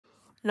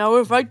Now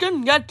if I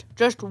can get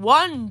just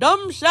one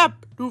dumb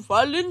sap to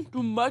fall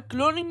into my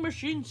cloning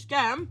machine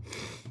scam,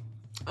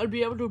 I'll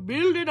be able to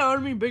build an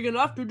army big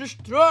enough to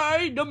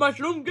destroy the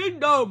Mushroom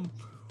Kingdom.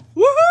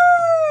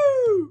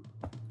 Woohoo!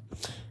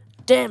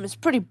 Damn, it's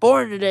pretty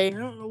boring today. I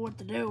don't know what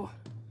to do.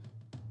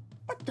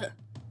 What the?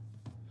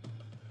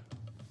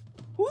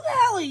 Who the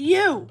hell are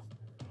you?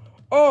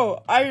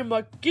 Oh, I am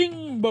a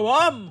King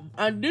Bob-Omb,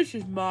 and this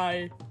is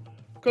my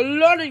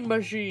cloning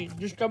machine.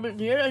 Just come in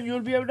here and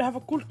you'll be able to have a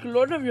cool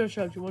clone of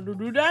yourself. You want to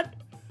do that?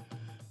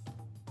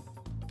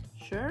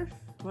 Sure,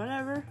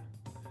 whatever.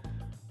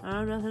 I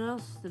have nothing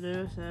else to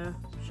do, so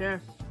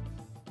sure.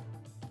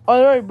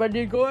 Alright,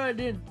 buddy, go ahead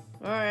in.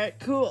 Alright,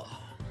 cool.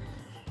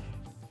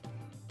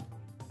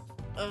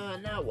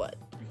 Now what?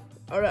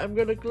 Alright, I'm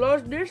gonna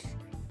close this,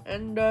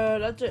 and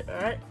that's it,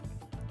 alright?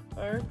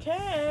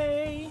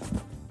 Okay.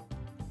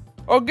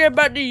 Okay,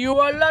 buddy, you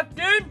are locked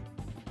in?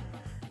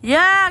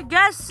 Yeah, I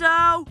guess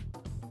so.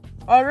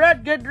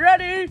 Alright, get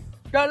ready.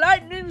 The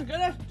lightning's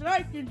gonna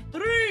strike in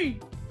 3,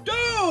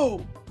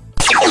 2.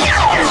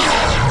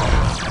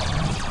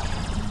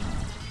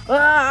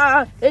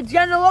 It's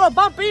getting a little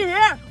bumpy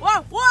here.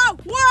 Whoa, whoa,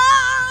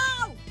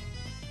 whoa!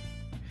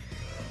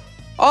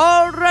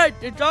 Alright,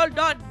 it's all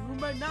done. You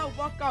may now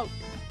walk out.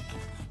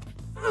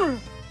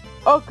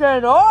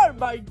 Okay, oh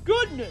my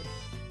goodness.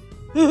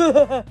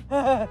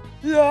 I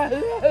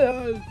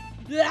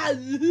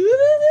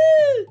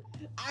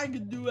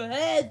can do a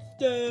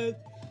headstand.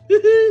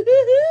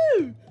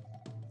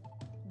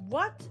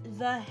 What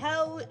the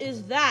hell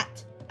is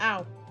that?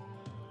 Ow.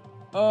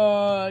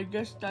 I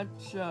guess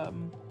that's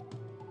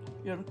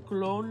your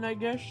clone, I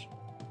guess.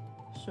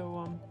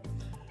 So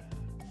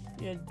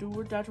yeah, do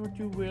with that what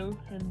you will,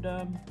 and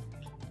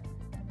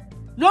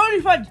no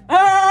refunds.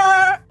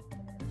 What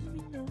do you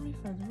mean no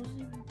refunds?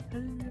 I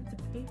didn't even have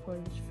to pay for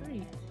it. It's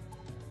free.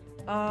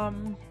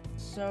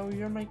 So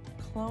you're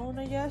clone,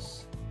 I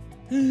guess?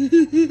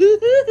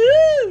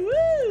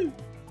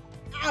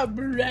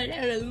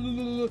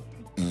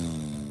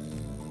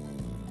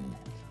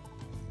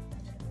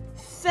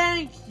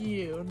 Thank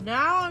you.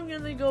 Now I'm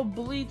gonna go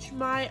bleach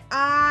my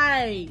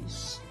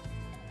eyes.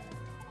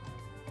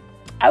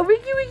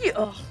 Wiki wiki.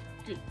 Oh,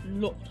 good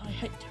lord, I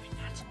hate doing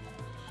that.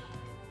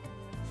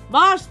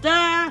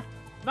 Master!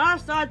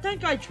 Master, I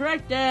think I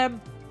tricked them.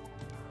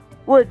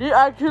 Wait, he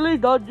actually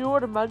thought you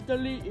were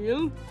mentally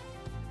ill?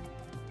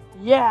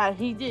 Yeah,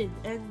 he did.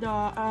 And,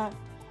 now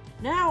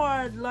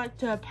I'd like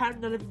to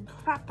pound the living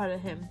crap out of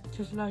him.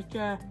 Because,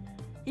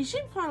 he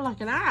seemed kind of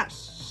like an ass.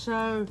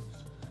 So,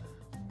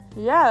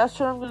 yeah, that's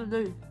what I'm gonna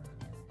do.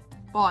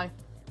 Bye.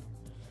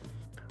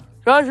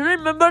 Guys,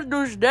 remember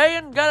to stay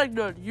in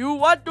character. You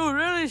want to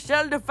really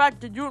sell the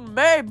fact that you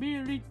may be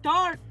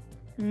retarded.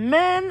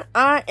 Man,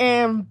 I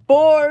am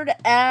bored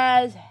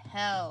as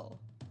hell.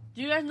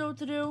 Do you guys know what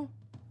to do?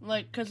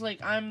 Cause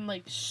I'm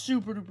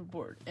super duper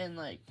bored and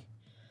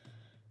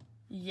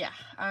yeah,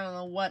 I don't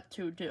know what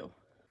to do.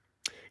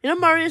 You know,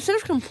 Mario, instead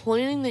of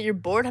complaining that you're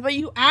bored, how about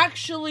you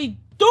actually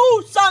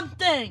do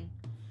something?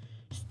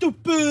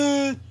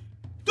 Stupid,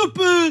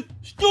 stupid,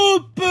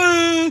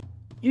 stupid.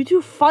 You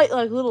two fight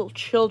like little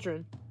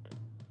children.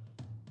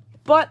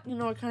 But, you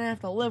know, I kind of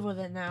have to live with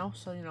it now,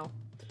 so, you know,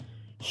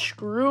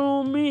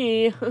 screw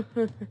me.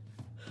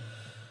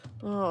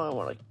 Oh, I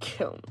want to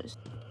kill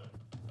myself.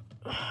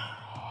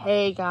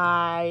 Hey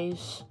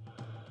guys,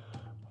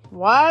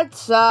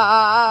 what's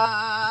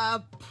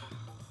up?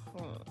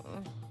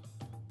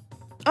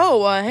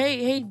 Oh,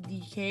 hey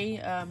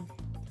DK.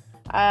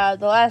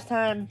 The last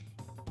time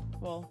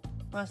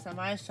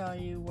I saw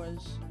you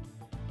was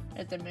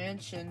at the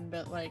mansion,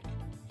 but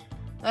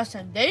last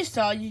time they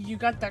saw you, you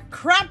got the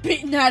crap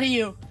beaten out of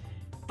you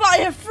by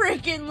a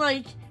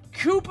freaking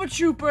Koopa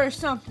Trooper or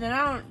something.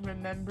 I don't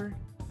remember.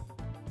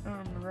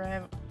 I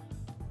haven't.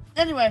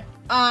 Anyway,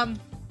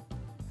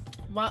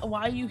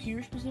 why are you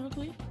here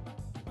specifically?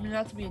 I mean,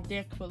 not to be a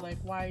dick, but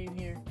why are you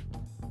here?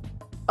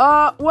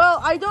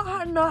 Well, I don't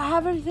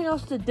have anything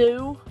else to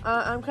do.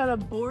 I'm kind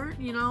of bored,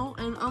 you know,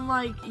 and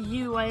unlike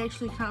you, I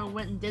actually kind of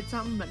went and did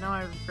something, but now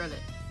I regret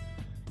it.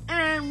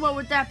 And what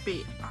would that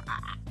be?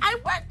 I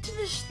went to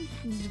this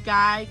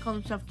guy, called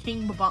himself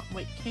King Bob-Omb.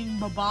 Wait, King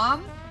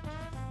Bob-Omb?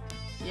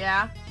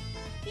 Yeah.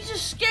 He's a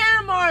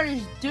scam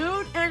artist,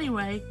 dude.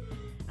 Anyway,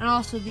 and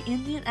also the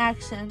Indian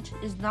accent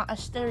is not a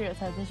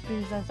stereotype. Just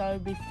because I thought it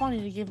would be funny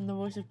to give him the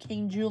voice of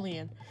King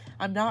Julian.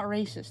 I'm not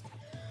racist.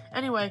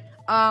 Anyway,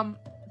 oh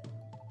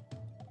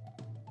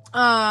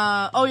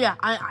yeah,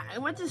 I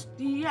went to,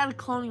 he had a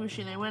cloning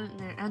machine. I went in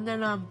there, and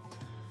then,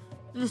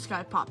 this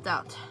guy popped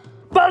out.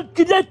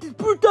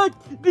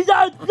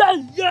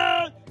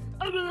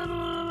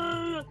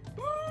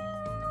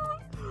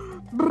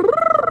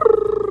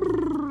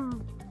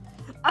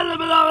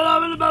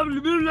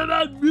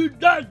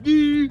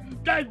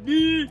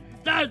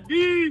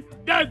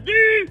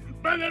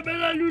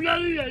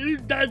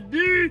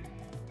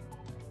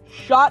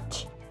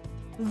 Shut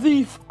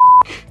the f***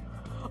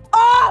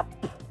 up!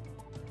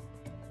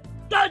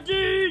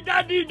 Daddy,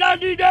 daddy,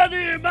 daddy,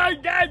 daddy, my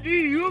daddy,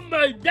 you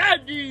my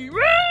daddy,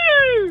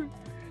 woo!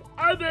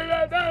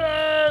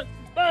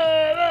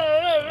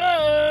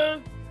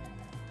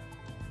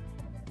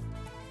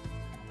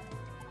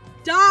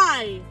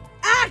 Die!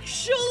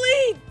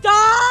 Actually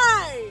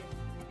die!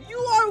 You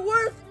are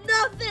worth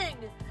nothing!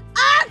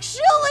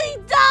 Actually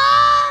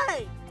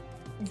die!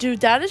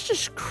 Dude, that is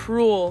just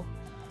cruel.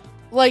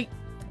 Like,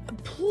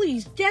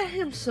 please get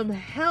him some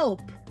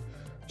help.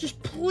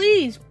 Just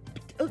please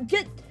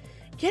get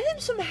him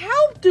some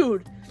help,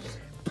 dude.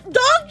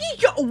 Donkey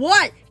Kong,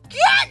 what?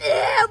 Get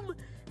him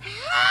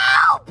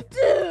help,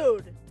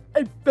 dude.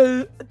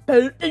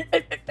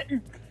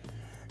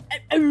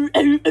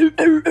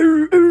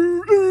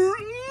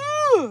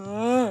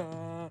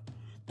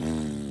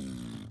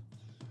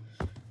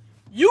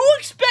 You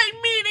expect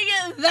me to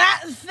get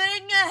that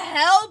thing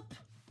help?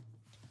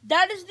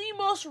 That is the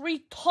most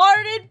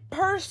retarded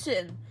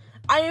person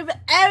I have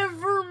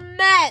ever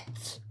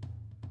met.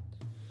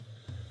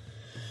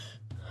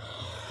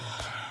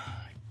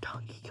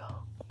 Donkey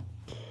Kong.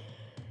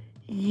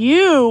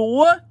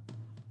 You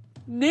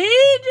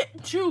need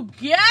to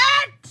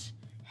get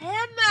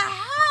him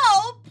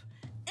help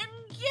and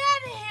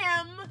get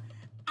him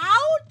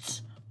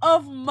out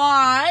of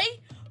my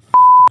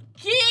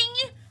fucking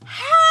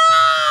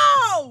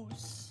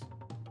house.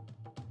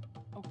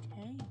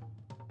 Okay.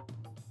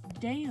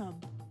 Damn.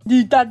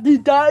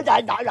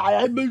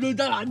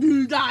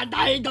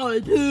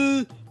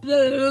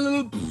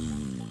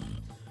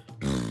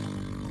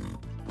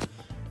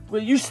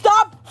 Will you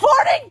stop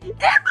farting in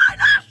my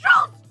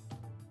nostrils?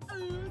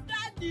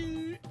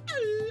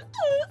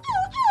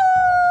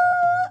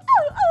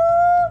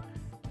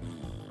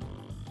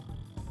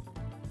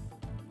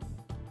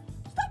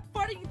 Stop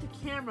farting at the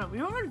camera.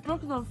 We've already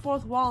broken the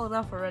fourth wall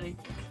enough already.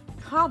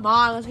 Come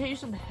on, let's get you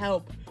some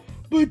help.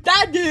 But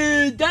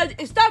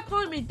Daddy, stop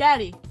calling me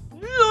Daddy.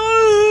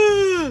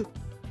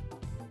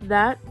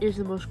 That is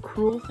the most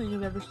cruel thing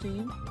I've ever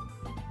seen.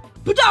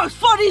 But that was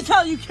funny as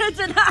hell, you kids,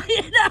 and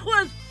that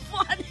was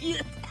funny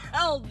as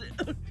hell,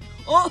 dude.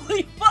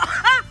 Holy fuck.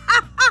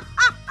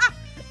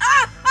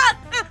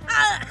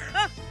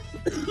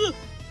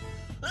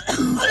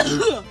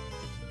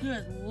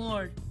 Good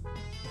lord.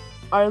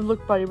 Alright,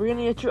 look, buddy, we're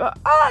gonna get you. Can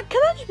I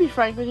just be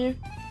frank with you?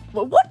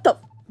 What the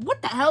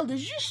hell? Did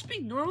you just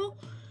speak normal?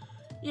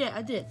 Yeah,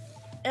 I did.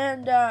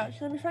 And, can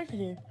I be frank with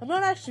you? I'm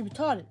not actually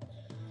retarded.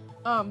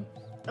 I'm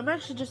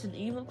actually just an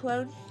evil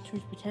clone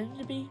who's pretending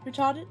to be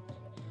retarded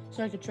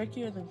so I can trick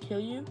you and then kill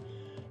you.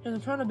 And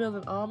I'm trying to build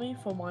an army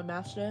for my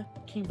master,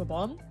 King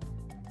Bob-Omb.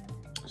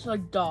 So I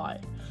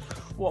die.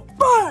 Well,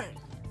 bang!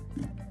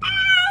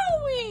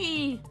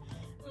 Owie!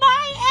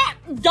 My ass!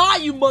 Die,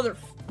 you mother...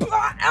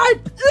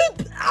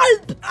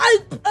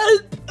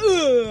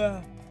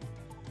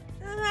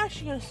 I'm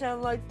actually gonna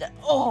sound like that.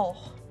 Oh!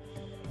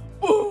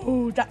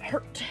 Ooh, that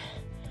hurt.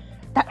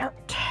 That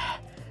hurt.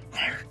 That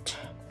hurt.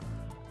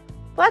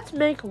 Let's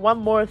make one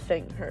more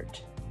thing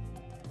hurt.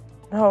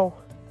 No,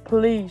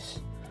 please.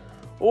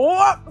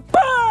 What?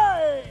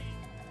 Bang!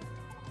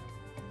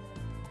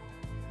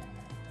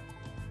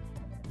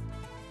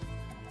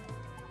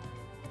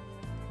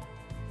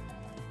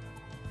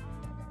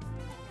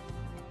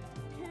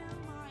 Kill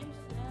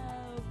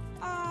myself.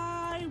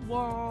 I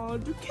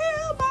want to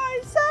kill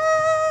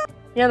myself.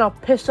 Yeah, no,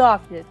 piss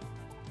off,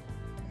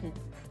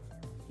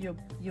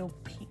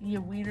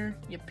 you wiener,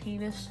 you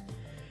penis.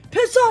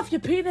 Piss off, you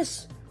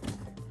penis!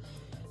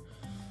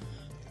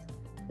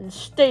 And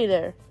stay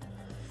there.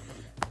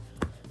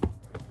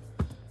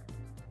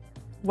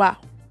 Wow.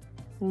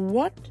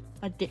 What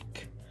a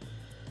dick.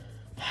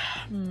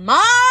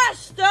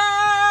 Master!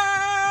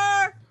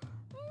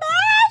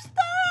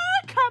 Master,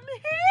 come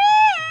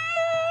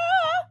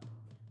here!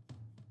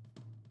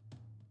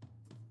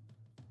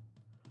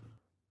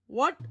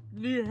 What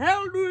the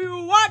hell do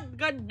you want,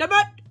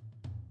 goddammit?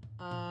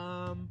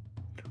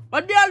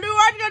 What the hell do you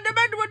want,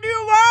 goddammit? What do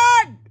you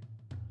want?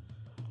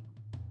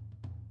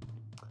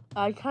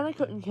 I kinda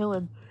couldn't kill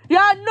him.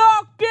 Yeah,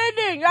 no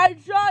kidding! I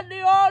shot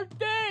the whole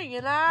thing,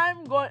 and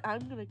I'm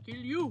gonna kill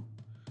you.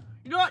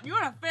 You know what?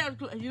 You're a fan.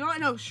 You know what?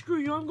 No, screw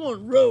you. I'm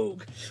going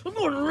rogue. I'm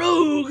going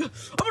rogue. I'm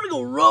gonna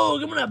go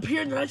rogue. I'm gonna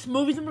appear in the next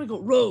movies. I'm gonna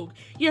go rogue.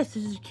 Yes,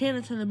 this is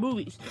canon to the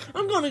movies.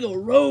 I'm gonna go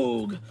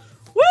rogue.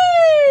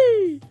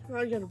 Whee!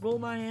 I gotta roll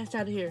my ass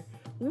out of here.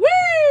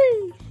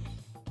 Whee!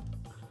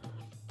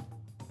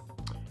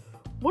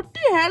 What the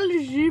hell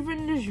is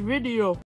even this video?